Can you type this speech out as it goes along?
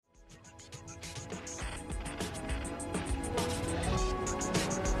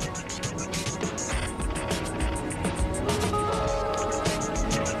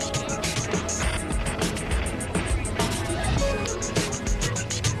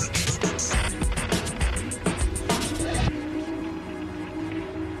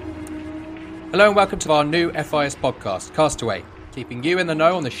Hello and welcome to our new FIS podcast, Castaway, keeping you in the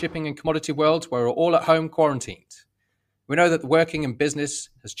know on the shipping and commodity world where we're all at home quarantined. We know that the working and business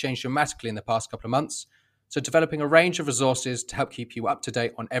has changed dramatically in the past couple of months, so developing a range of resources to help keep you up to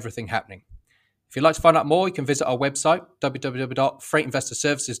date on everything happening. If you'd like to find out more, you can visit our website,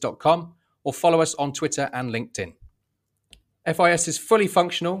 www.freightinvestorservices.com, or follow us on Twitter and LinkedIn. FIS is fully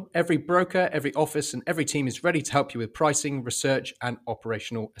functional. Every broker, every office, and every team is ready to help you with pricing, research, and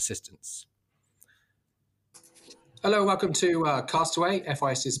operational assistance. Hello, welcome to Castaway,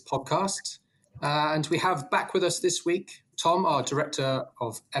 FIS's podcast. And we have back with us this week Tom, our Director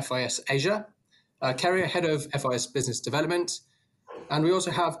of FIS Asia, Kerry, Head of FIS Business Development, and we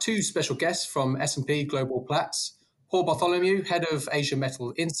also have two special guests from S&P Global Platts, Paul Bartholomew, Head of Asia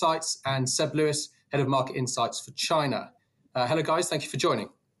Metal Insights, and Seb Lewis, Head of Market Insights for China. Hello, guys. Thank you for joining.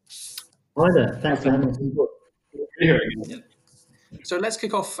 Hi there. Thanks for having us on board. So let's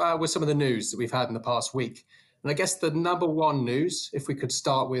kick off with some of the news that we've had in the past week. And I guess the number one news, if we could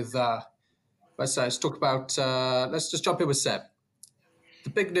start with, let's talk about, let's just jump in with Seb. The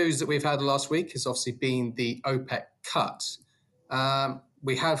big news that we've had last week has obviously been the OPEC cut.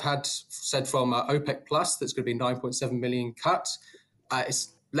 We have had said from OPEC Plus that's going to be 9.7 million cut.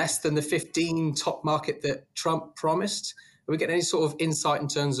 It's less than the 15 top market that Trump promised. Are we getting any sort of insight in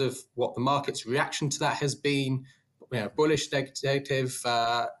terms of what the market's reaction to that has been? Bullish, negative?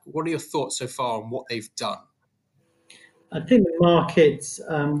 What are your thoughts so far on what they've done? I think the markets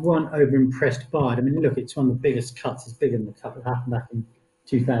weren't over-impressed by it. I mean, look, it's one of the biggest cuts. It's bigger than the cut that happened back in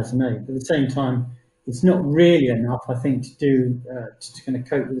 2008. But at the same time, it's not really enough, I think, to kind of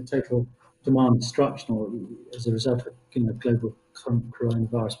cope with the total demand destruction or as a result of global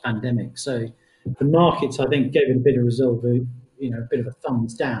coronavirus pandemic. So the markets, I think, gave it a bit of a bit of a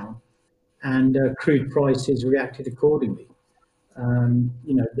thumbs down, and crude prices reacted accordingly.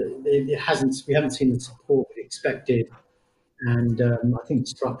 We haven't seen the support we expected. And I think the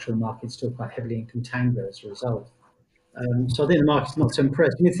structural market's still quite heavily in contango as a result. So I think the market's not so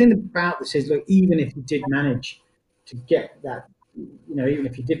impressed. And the thing about this is, look, even if you did manage to get that,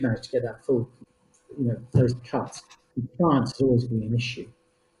 full, those cuts, compliance has always been an issue.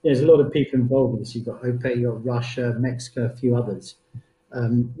 There's a lot of people involved with this. You've got OPEC, you've got Russia, Mexico, a few others.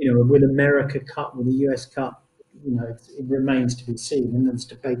 Will America cut? Will the US cut? It remains to be seen. And there's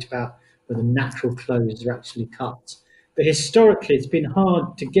debate about whether natural close are actually cut. But historically, it's been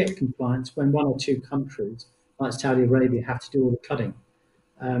hard to get compliance when one or two countries, like Saudi Arabia, have to do all the cutting.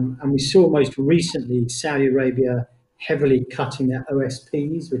 And we saw most recently Saudi Arabia heavily cutting their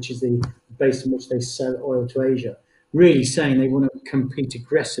OSPs, which is the base on which they sell oil to Asia, really saying they want to compete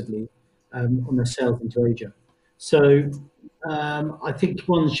aggressively on their sales into Asia. So I think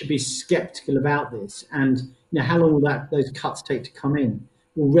one should be sceptical about this. And how long will those cuts take to come in?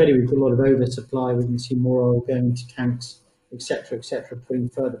 Already we've got a lot of oversupply. We can see more oil going into tanks, et cetera, putting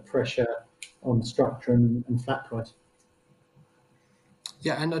further pressure on the structure and flat price.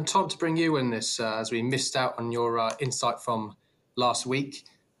 Yeah, and Tom, to bring you in this, as we missed out on your insight from last week,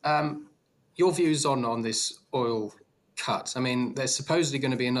 your views on this oil cut. I mean, there's supposedly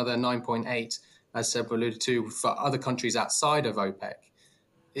going to be another 9.8, as Seb alluded to, for other countries outside of OPEC.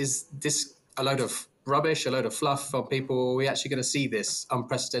 Is this a load of rubbish, a load of fluff from people? Are we actually going to see this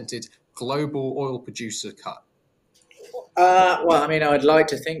unprecedented global oil producer cut? Well, I mean, I'd like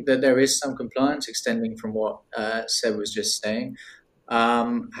to think that there is some compliance extending from what Seb was just saying.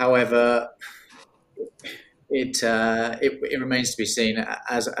 However, it remains to be seen.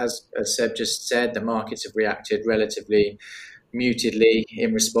 As Seb just said, the markets have reacted relatively mutedly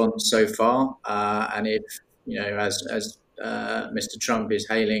in response so far. And if, as Mr. Trump is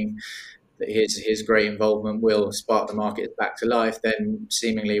hailing that his great involvement will spark the market back to life, then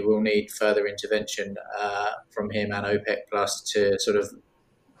seemingly we'll need further intervention from him and OPEC Plus to sort of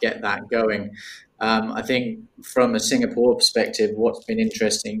get that going. I think from a Singapore perspective, what's been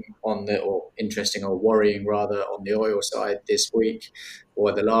interesting or worrying rather on the oil side this week,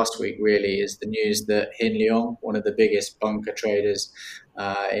 or the last week really, is the news that Hin Leong, one of the biggest bunker traders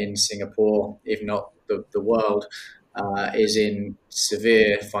in Singapore, if not the world, is in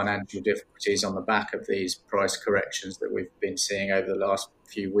severe financial difficulties on the back of these price corrections that we've been seeing over the last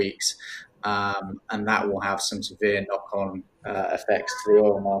few weeks. And that will have some severe knock-on effects to the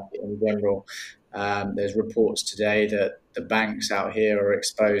oil market in general. There's reports today that the banks out here are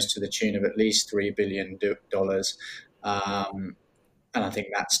exposed to the tune of at least $3 billion. And I think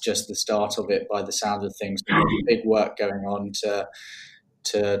that's just the start of it by the sound of things. There's big work going on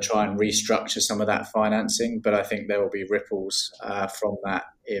to try and restructure some of that financing, but I think there will be ripples from that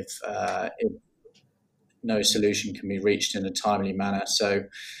if no solution can be reached in a timely manner. So,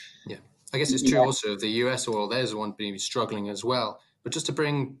 I guess it's true also of the US oil. There's one being struggling as well. But just to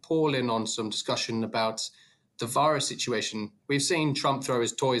bring Paul in on some discussion about the virus situation, we've seen Trump throw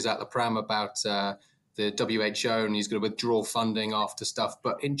his toys out the pram about the WHO and he's going to withdraw funding after stuff.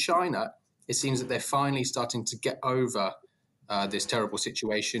 But in China, it seems that they're finally starting to get over this terrible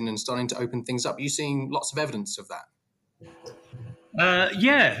situation and starting to open things up. Are you seeing lots of evidence of that?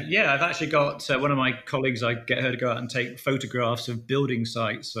 Yeah. I've actually got one of my colleagues. I get her to go out and take photographs of building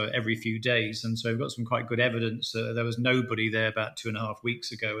sites every few days, and so we've got some quite good evidence. There was nobody there about 2.5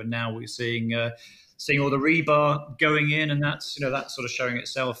 weeks ago, and now we're seeing all the rebar going in, and that's sort of showing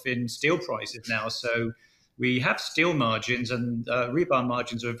itself in steel prices now. So we have steel margins, and rebar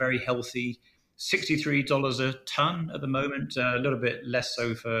margins are a very healthy $63 a ton at the moment, a little bit less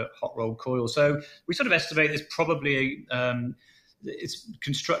so for hot rolled coil. So we sort of estimate there's probably it's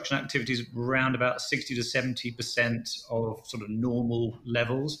construction activities around about 60 to 70% of sort of normal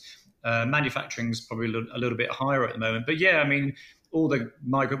levels. Manufacturing is probably a little bit higher at the moment. But yeah, I mean, all the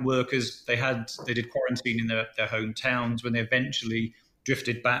migrant workers, they did quarantine in their hometowns. When they eventually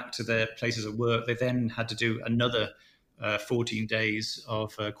drifted back to their places of work, they then had to do another 14 days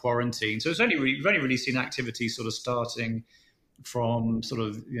of quarantine. So we've only really seen activity sort of starting from sort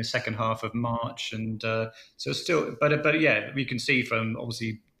of second half of March, and so still, but yeah, we can see from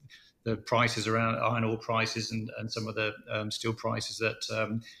obviously the prices around iron ore prices and some of the steel prices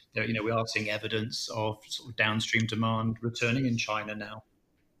that we are seeing evidence of sort of downstream demand returning in China now.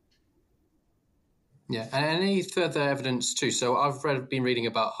 Yeah, and any further evidence too? So I've been reading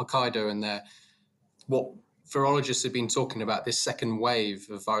about Hokkaido and what virologists have been talking about, this second wave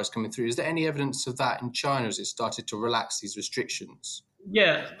of virus coming through. Is there any evidence of that in China as it started to relax these restrictions?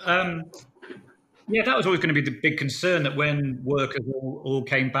 Yeah, that was always going to be the big concern, that when workers all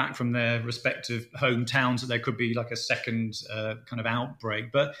came back from their respective hometowns, that there could be like a second kind of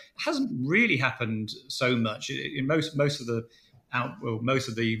outbreak. But it hasn't really happened so much. Most of the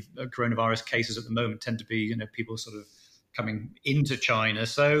coronavirus cases at the moment tend to be people sort of coming into China.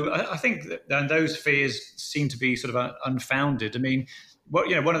 So I think that those fears seem to be sort of unfounded. I mean,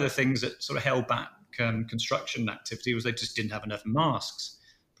 one of the things that sort of held back construction activity was they just didn't have enough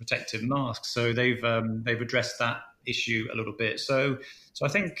protective masks. So they've addressed that issue a little bit. So I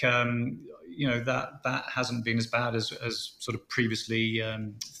think that hasn't been as bad as sort of previously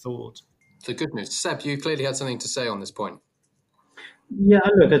thought. The good news, Seb, you clearly had something to say on this point. Yeah,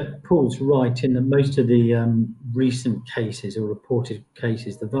 look, Paul's right in that most of the recent cases or reported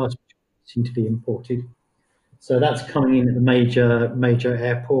cases, the vast majority seem to be imported. So that's coming in at the major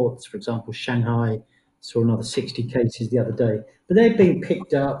airports. For example, Shanghai saw another 60 cases the other day. But they're being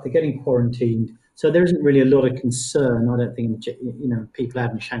picked up, they're getting quarantined. So there isn't really a lot of concern, I don't think, people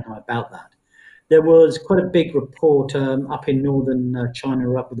out in Shanghai about that. There was quite a big report up in northern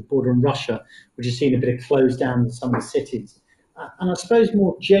China, up with the border in Russia, which has seen a bit of close down in some of the cities. And I suppose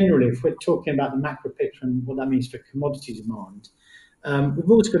more generally, if we're talking about the macro picture and what that means for commodity demand,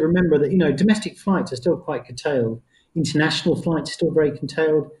 we've also got to remember that, domestic flights are still quite curtailed. International flights are still very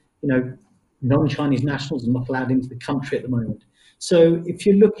curtailed. Non-Chinese nationals are not allowed into the country at the moment. So if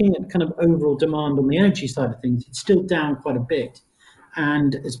you're looking at kind of overall demand on the energy side of things, it's still down quite a bit.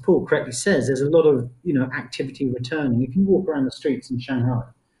 And as Paul correctly says, there's a lot of, activity returning. If you walk around the streets in Shanghai,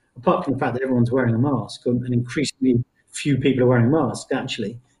 apart from the fact that everyone's wearing a mask, and increasingly few people are wearing masks,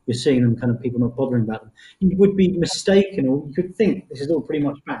 actually, you're seeing them kind of people not bothering about them. You would be mistaken, or you could think this is all pretty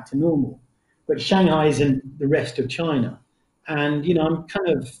much back to normal. But Shanghai isn't the rest of China. And,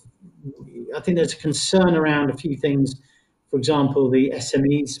 I think there's a concern around a few things. For example, the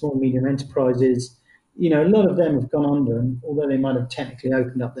SMEs, small, medium enterprises, a lot of them have gone under, and although they might have technically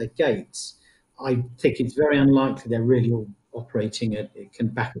opened up their gates, I think it's very unlikely they're really all operating at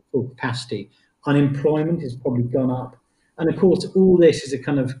full capacity. Unemployment has probably gone up. And of course, all this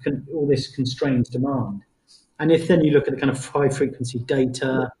constrains demand. And if then you look at the kind of high frequency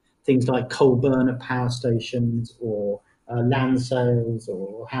data, things like coal burn at power stations or land sales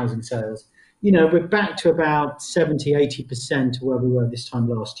or housing sales, we're back to about 70, 80% of where we were this time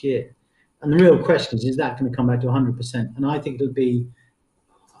last year. And the real question is that going to come back to 100%? And I think could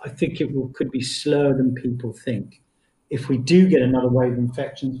be slower than people think. If we do get another wave of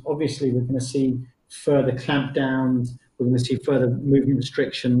infections, obviously we're going to see further clampdowns, we're going to see further movement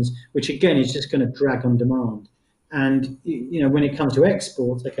restrictions, which again is just going to drag on demand. And, when it comes to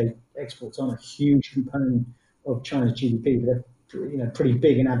exports, exports aren't a huge component of China's GDP, but they're pretty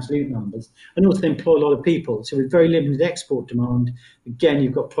big in absolute numbers. And also they employ a lot of people. So with very limited export demand, again,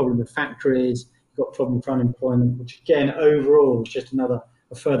 you've got problem with factories, you've got problem for unemployment, which again, overall is just a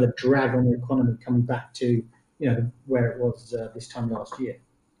further drag on the economy coming back to, where it was this time last year.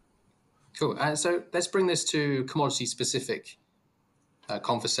 Cool. So let's bring this to commodity-specific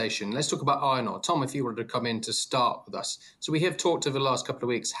conversation. Let's talk about iron ore. Tom, if you wanted to come in to start with us. So we have talked over the last couple of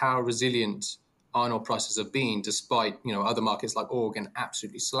weeks how resilient iron ore prices have been, despite other markets like ore getting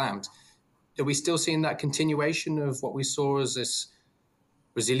absolutely slammed. Are we still seeing that continuation of what we saw as this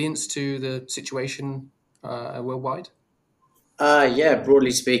resilience to the situation worldwide? Yeah,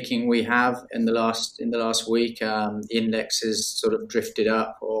 broadly speaking, we have in the last week. The index has sort of drifted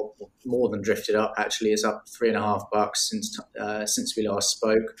up, or more than drifted up. Actually, it's up $3.50 since we last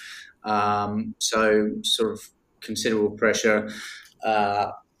spoke. So sort of considerable pressure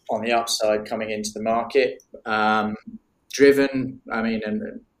on the upside coming into the market. Driven, I mean,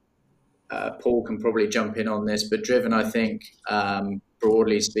 and Paul can probably jump in on this, but driven, I think,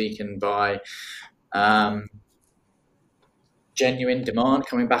 broadly speaking, by genuine demand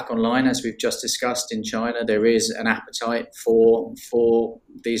coming back online, as we've just discussed in China. There is an appetite for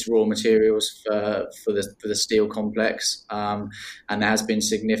these raw materials for the steel complex, and there has been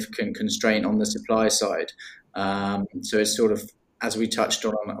significant constraint on the supply side. So it's sort of, as we touched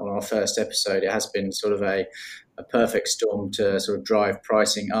on our first episode, it has been sort of a perfect storm to sort of drive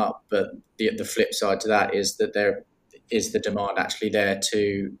pricing up. But the flip side to that is that there is the demand actually there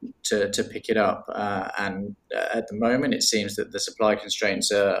to pick it up, and at the moment it seems that the supply constraints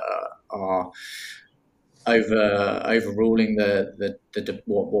are overruling the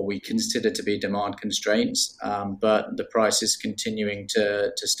what we consider to be demand constraints, but the price is continuing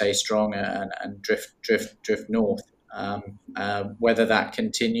to stay strong and drift north. Whether that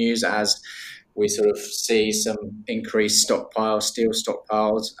continues as we sort of see some increased steel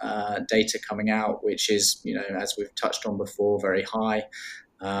stockpiles data coming out, which is, as we've touched on before, very high.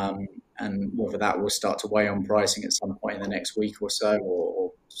 And whether that will start to weigh on pricing at some point in the next week or so,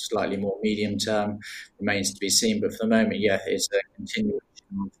 or slightly more medium term, remains to be seen. But for the moment, yeah, it's a continuation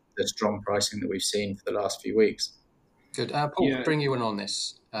of the strong pricing that we've seen for the last few weeks. Good. Paul, bring you in on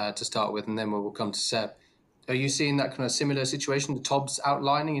this to start with, and then we'll come to Seb. Are you seeing that kind of similar situation that Tom's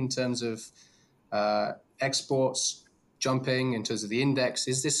outlining in terms of exports jumping, in terms of the index?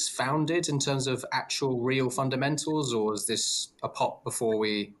 Is this founded in terms of actual real fundamentals, or is this a pop before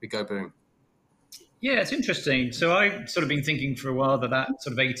we go boom? Yeah, it's interesting. So I've sort of been thinking for a while that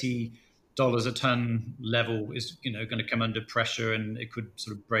sort of $80 a ton level is going to come under pressure, and it could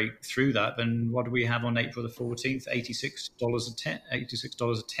sort of break through that. Then what do we have on April the 14th? $86 a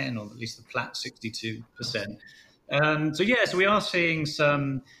ton, or at least the flat 62%. So we are seeing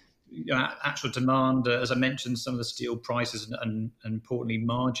some actual demand. As I mentioned, some of the steel prices and importantly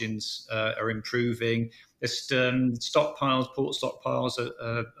margins are improving. There's stockpiles, port stockpiles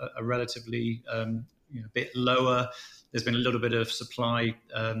are relatively a bit lower. There's been a little bit of supply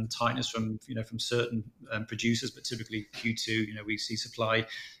tightness from certain producers, but typically Q2, we see supply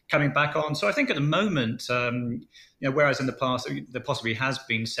coming back on. So I think at the moment, whereas in the past there possibly has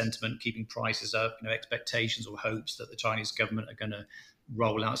been sentiment keeping prices up, expectations or hopes that the Chinese government are going to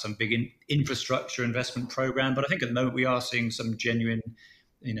roll out some big infrastructure investment program. But I think at the moment we are seeing some genuine,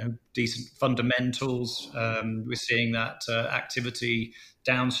 decent fundamentals. We're seeing that activity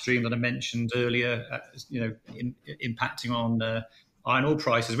downstream that I mentioned earlier, impacting on iron ore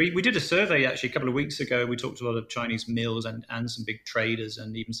prices. We did a survey actually a couple of weeks ago. We talked to a lot of Chinese mills and some big traders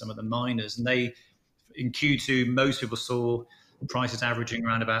and even some of the miners. And in Q2, most people saw prices averaging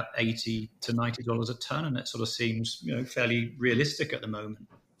around about $80 to $90 a ton, and that sort of seems fairly realistic at the moment.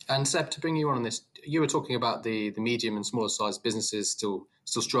 And Seb, to bring you on this, you were talking about the medium and smaller sized businesses still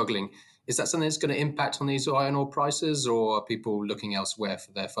struggling. Is that something that's going to impact on these iron ore prices, or are people looking elsewhere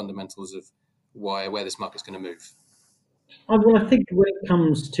for their fundamentals of where this market's going to move? Well, I think when it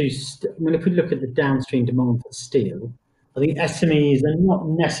comes to, if we look at the downstream demand for steel, I think SMEs are not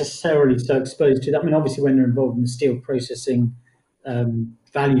necessarily so exposed to that. I mean, obviously, when they're involved in the steel processing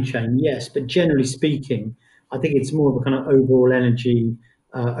value chain, yes, but generally speaking, I think it's more of a kind of overall energy,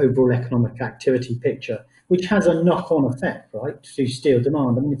 overall economic activity picture, which has a knock-on effect, right, to steel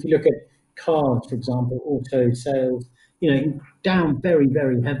demand. I mean, if you look at cars, for example, auto sales, down very,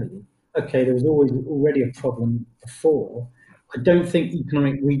 very heavily. Okay, there was already a problem before. I don't think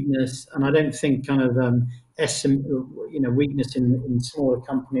economic weakness, and I don't think kind of weakness in smaller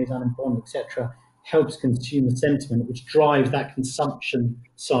companies, unemployment, etc., helps consumer sentiment, which drives that consumption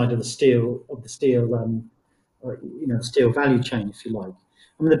side of the steel steel value chain, if you like.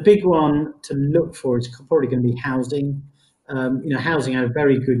 I mean, the big one to look for is probably going to be housing. Housing had a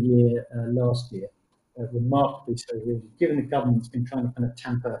very good year last year, remarkably so, really, given the government's been trying to kind of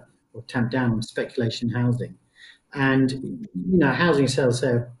tamp down on speculation housing. And, housing sales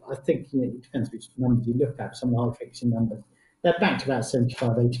there, I think it depends which numbers you look at. Some of the high-frequency numbers they're back to about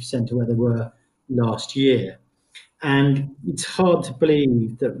 75-80% of where they were last year. And it's hard to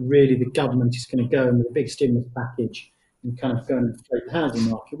believe that really the government is going to go in with a big stimulus package and kind of go and inflate the housing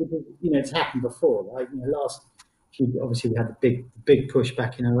market. It's happened before, right? Obviously we had the big push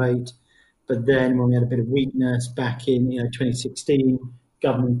back in '08, but then when we had a bit of weakness back in 2016,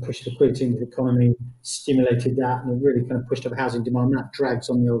 government pushed liquidity into the economy, stimulated that, and it really kind of pushed up housing demand. That drags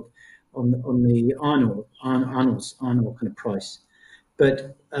on the iron ore kind of price.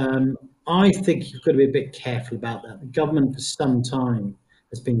 But I think you've got to be a bit careful about that. The government for some time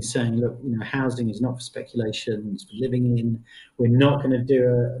has been saying, look, housing is not for speculation, it's for living in. We're not going to do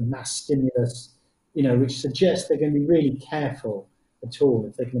a mass stimulus, which suggests they're going to be really careful at all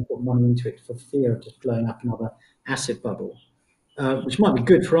if they're going to put money into it for fear of just blowing up another asset bubble, which might be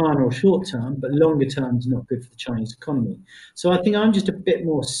good for iron ore short term, but longer term is not good for the Chinese economy. So I think I'm just a bit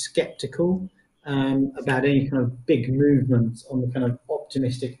more sceptical about any kind of big movements on the kind of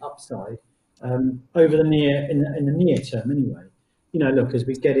optimistic upside over in the near term anyway. Look, as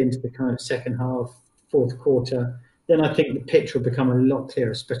we get into the kind of second half, fourth quarter, then I think the picture will become a lot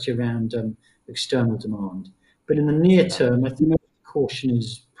clearer, especially around external demand. But in the near term, I think caution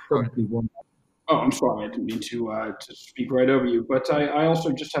is probably one. Oh, I'm sorry. I didn't mean to speak right over you, but I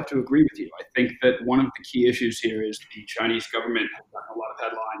also just have to agree with you. I think that one of the key issues here is the Chinese government has gotten a lot of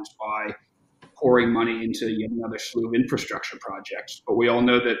headlines by pouring money into yet another slew of infrastructure projects. But we all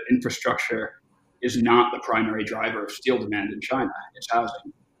know that infrastructure is not the primary driver of steel demand in China. It's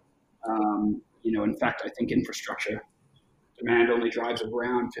housing. In fact, I think infrastructure demand only drives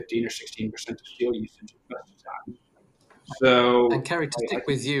around 15 or 16% of steel usage most of the time. So, and Kerry, to stick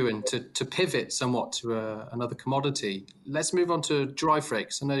with you and to pivot somewhat to another commodity, let's move on to dry freight.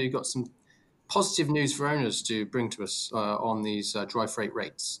 Because I know you've got some positive news for owners to bring to us on these dry freight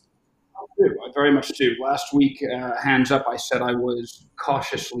rates. I very much do. Last week, hands up, I said I was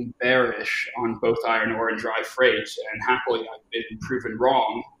cautiously bearish on both iron ore and dry freight, and happily I've been proven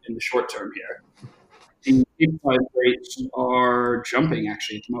wrong in the short term here. The Capesize rates are jumping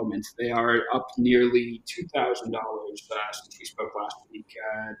actually at the moment. They are up nearly $2,000 since we spoke last week,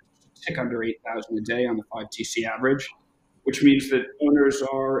 tick under $8,000 a day on the 5TC average, which means that owners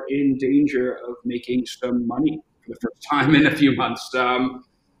are in danger of making some money for the first time in a few months.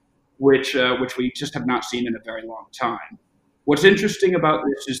 Which we just have not seen in a very long time. What's interesting about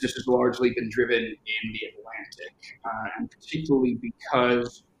this has largely been driven in the Atlantic, and particularly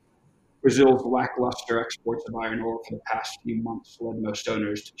because Brazil's lackluster exports of iron ore for the past few months led most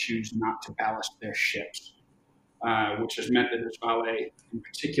owners to choose not to ballast their ships, which has meant that Vale in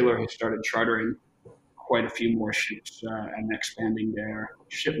particular has started chartering quite a few more ships and expanding their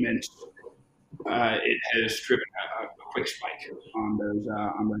shipments. It has driven a quick spike on those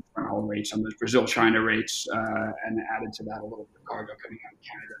front haul rates, on those Brazil-China rates, and added to that a little bit of cargo coming out of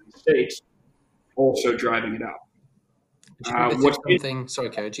Canada and the States, also driving it up. Sorry,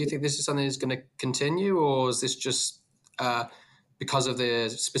 Kerry, do you think this is something that's going to continue, or is this just because of the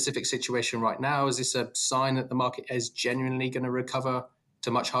specific situation right now? Is this a sign that the market is genuinely going to recover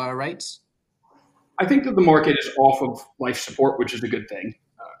to much higher rates? I think that the market is off of life support, which is a good thing.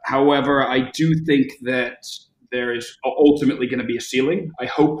 However, I do think that there is ultimately going to be a ceiling. I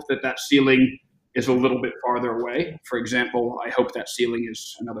hope that ceiling is a little bit farther away. For example, I hope that ceiling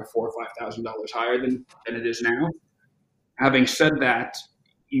is another $4,000 or $5,000 higher than it is now. Having said that,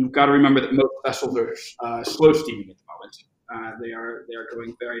 you've got to remember that most vessels are slow steaming at the moment. They are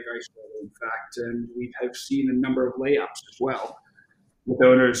going very, very slowly, in fact, and we have seen a number of layups as well, with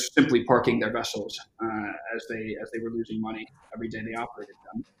owners simply parking their vessels as they were losing money every day they operated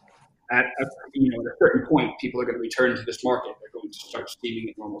them. At a certain point, people are going to return to this market. They're going to start steaming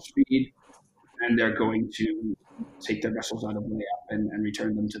at normal speed, and they're going to take their vessels out of layup and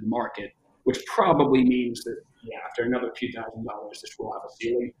return them to the market, which probably means that after another few $1,000s, this will have a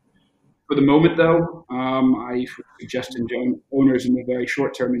ceiling. For the moment, though, I suggest owners in the very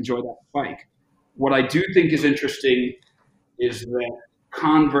short term enjoy that spike. What I do think is interesting is that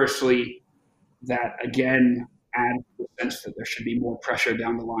conversely, that again adds the sense that there should be more pressure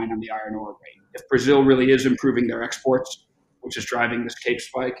down the line on the iron ore rate. If Brazil really is improving their exports, which is driving this Cape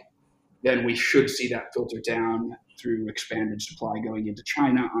spike, then we should see that filter down through expanded supply going into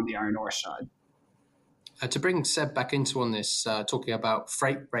China on the iron ore side. To bring Seb back into on this, talking about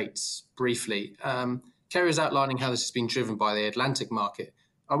freight rates briefly, Kerry was outlining how this has been driven by the Atlantic market.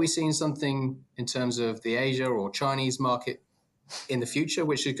 Are we seeing something in terms of the Asia or Chinese market in the future,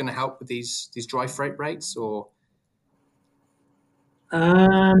 which is going to help with these dry freight rates, or?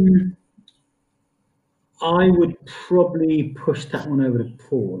 I would probably push that one over to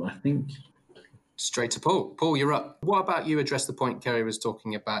Paul. I think Straight to Paul. Paul, you're up. What about you address the point Kerry was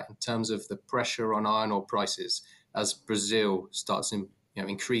talking about in terms of the pressure on iron ore prices as Brazil starts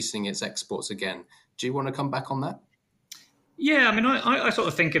increasing its exports again? Do you want to come back on that? Yeah, I mean, I sort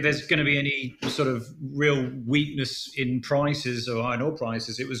of think if there's going to be any sort of real weakness in prices or iron ore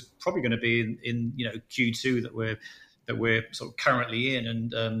prices, it was probably going to be in Q2 that we're sort of currently in.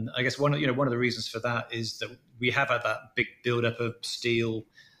 And I guess one of the reasons for that is that we have had that big buildup of steel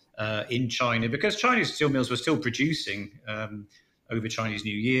in China, because Chinese steel mills were still producing over Chinese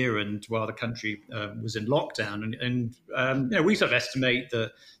New Year and while the country was in lockdown. And we sort of estimate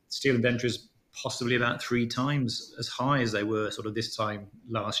that steel inventories possibly about 3 times as high as they were sort of this time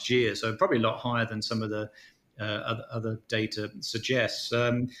last year. So probably a lot higher than some of the other data suggests.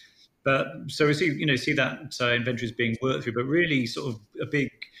 But so we see that inventories being worked through, but really sort of a big,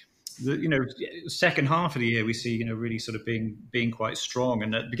 second half of the year we see really sort of being quite strong.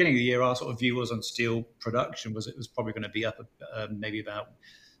 And at the beginning of the year, our sort of view was on steel production was it was probably going to be up maybe about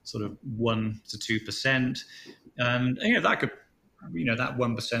sort of 1% to 2%, and that could that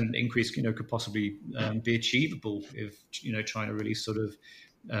 1% increase could possibly be achievable if China really sort of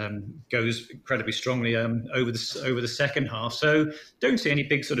goes incredibly strongly over the second half. So don't see any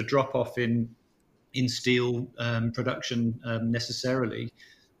big sort of drop off in steel production necessarily.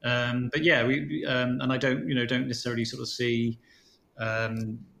 But yeah, we and I don't necessarily sort of see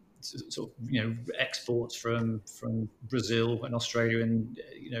exports from Brazil and Australia and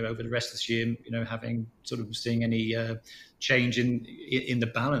over the rest of this year having sort of seeing any change in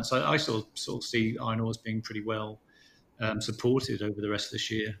the balance. I sort of see iron ore as being pretty well supported over the rest of this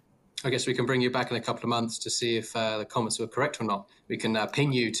year. I guess we can bring you back in a couple of months to see if the comments were correct or not. We can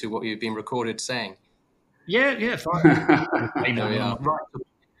pin you to what you've been recorded saying. Yeah, fine. Right.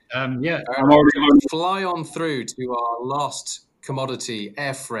 Fly on through to our last commodity,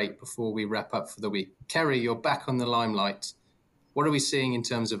 air freight, before we wrap up for the week. Kerry, you're back on the limelight. What are we seeing in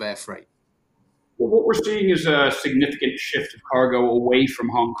terms of air freight? Well, what we're seeing is a significant shift of cargo away from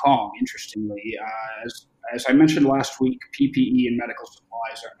Hong Kong, interestingly. As I mentioned last week, PPE and medical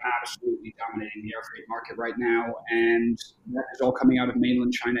supplies are absolutely dominating the air freight market right now, and that is all coming out of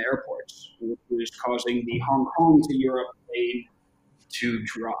mainland China airports, which is causing the Hong Kong to Europe lane to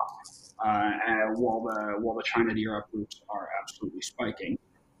drop, while the China to Europe routes are absolutely spiking.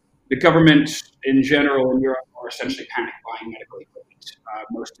 The government in general in Europe are essentially panic buying medical equipment.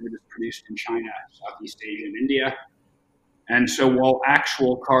 Most of it is produced in China, Southeast Asia, and India. And so while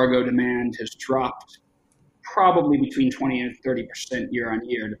actual cargo demand has dropped probably between 20 and 30% year on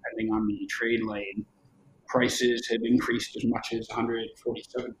year, depending on the trade lane, prices have increased as much as 147%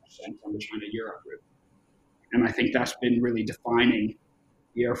 on the China-Europe route. And I think that's been really defining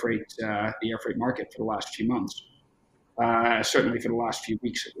the air freight market for the last few months, certainly for the last few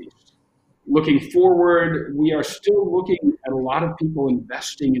weeks at least. Looking forward, we are still looking at a lot of people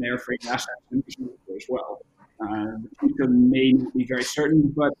investing in air freight assets in the future as well. The future may not be very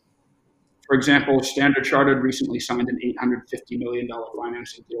certain, but for example, Standard Chartered recently signed an $850 million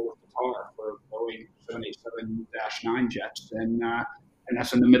financing deal with Qatar for Boeing 787-9 jets, and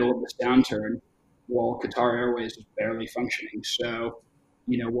that's in the middle of this downturn, while Qatar Airways is barely functioning. So,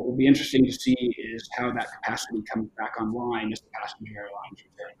 what will be interesting to see is how that capacity comes back online as the passenger airlines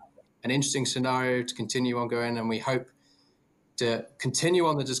return. An interesting scenario to continue on going, and we hope to continue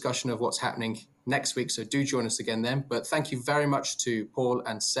on the discussion of what's happening next week. So do join us again then. But thank you very much to Paul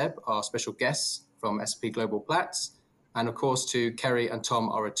and Seb, our special guests from S&P Global Platts, and of course to Kerry and Tom,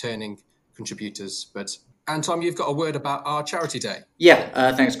 our returning contributors. But and Tom, you've got a word about our charity day.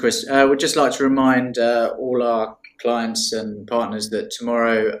 Yeah, thanks, Chris. We'd just like to remind all our clients and partners that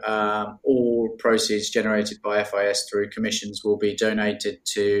tomorrow all proceeds generated by FIS through commissions will be donated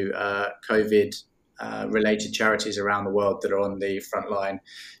to COVID-related charities around the world that are on the front line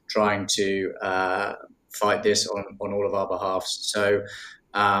trying to fight this on all of our behalfs. So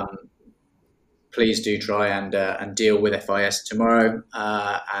please do try and deal with FIS tomorrow,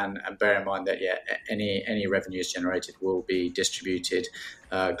 and bear in mind that any revenues generated will be distributed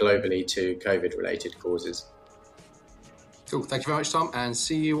globally to COVID-related causes. Cool. Thank you very much, Tom, and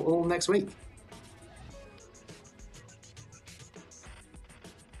see you all next week.